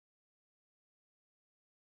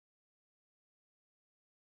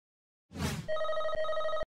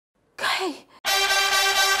Hey.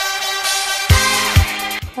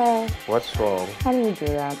 Hey. What's wrong? How do you do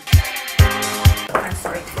that? I'm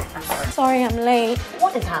sorry. Sorry, I'm late.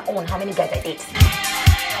 What is her own? How many guys I date?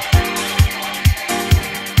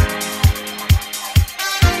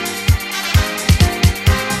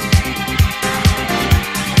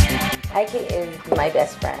 Ike is my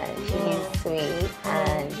best friend. She's sweet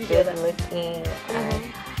and good looking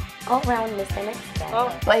and all around Miss Next.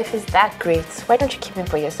 But if it's that great, why don't you keep him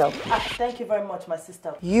for yourself? Thank you very much, my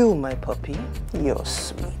sister. You, my puppy, you're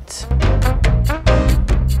sweet.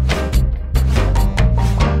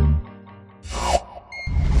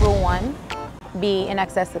 Rule 1, be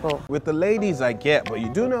inaccessible. With the ladies I get, but you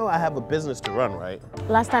do know I have a business to run, right?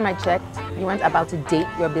 Last time I checked, you weren't about to date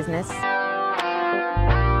your business.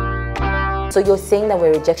 So you're saying that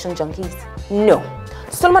we're rejection junkies? No.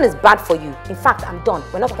 Solomon is bad for you. In fact, I'm done.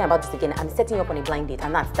 We're not talking about this again. I'm setting you up on a blind date,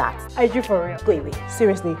 and that's that. Are you for real? Go away.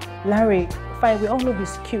 Seriously, Larry, fine, we all know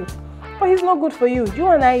he's cute. But he's not good for you. You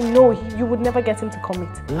and I know you would never get him to commit.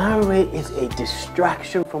 Larry is a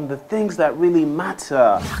distraction from the things that really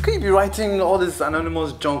matter. How can you be writing all this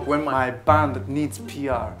anonymous junk when my band needs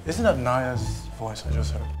PR? Isn't that Naya's voice I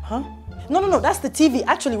just heard? Huh? No, that's the TV.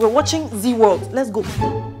 Actually, we're watching Z World. Let's go.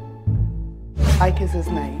 Ike is his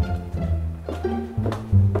name.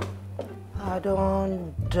 I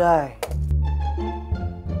don't die.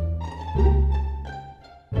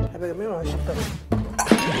 I beg me on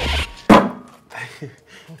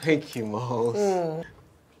Thank you, Moles.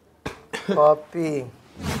 Puppy.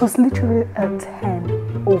 It was literally a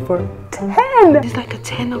 10 over 10. It's like a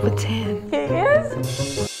 10 over 10. It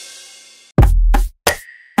is?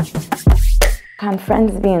 Can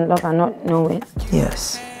friends be in love and not know it?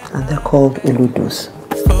 Yes, and they're called Uludus.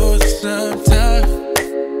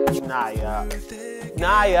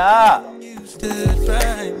 Naya!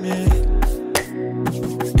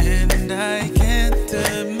 And I can't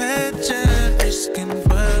imagine risking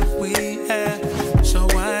what we have. So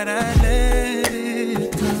why'd I let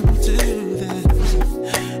it come to this?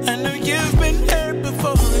 I know you've been hurt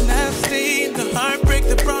before, and I've seen the heartbreak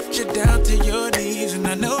that brought you down to your knees. And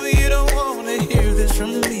I know you don't want to hear this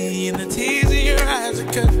from me, and the tears in your eyes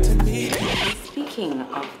are cut to me. Speaking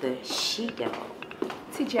of the she-devil,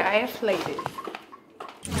 TGIF ladies.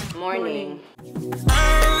 morning.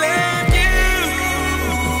 I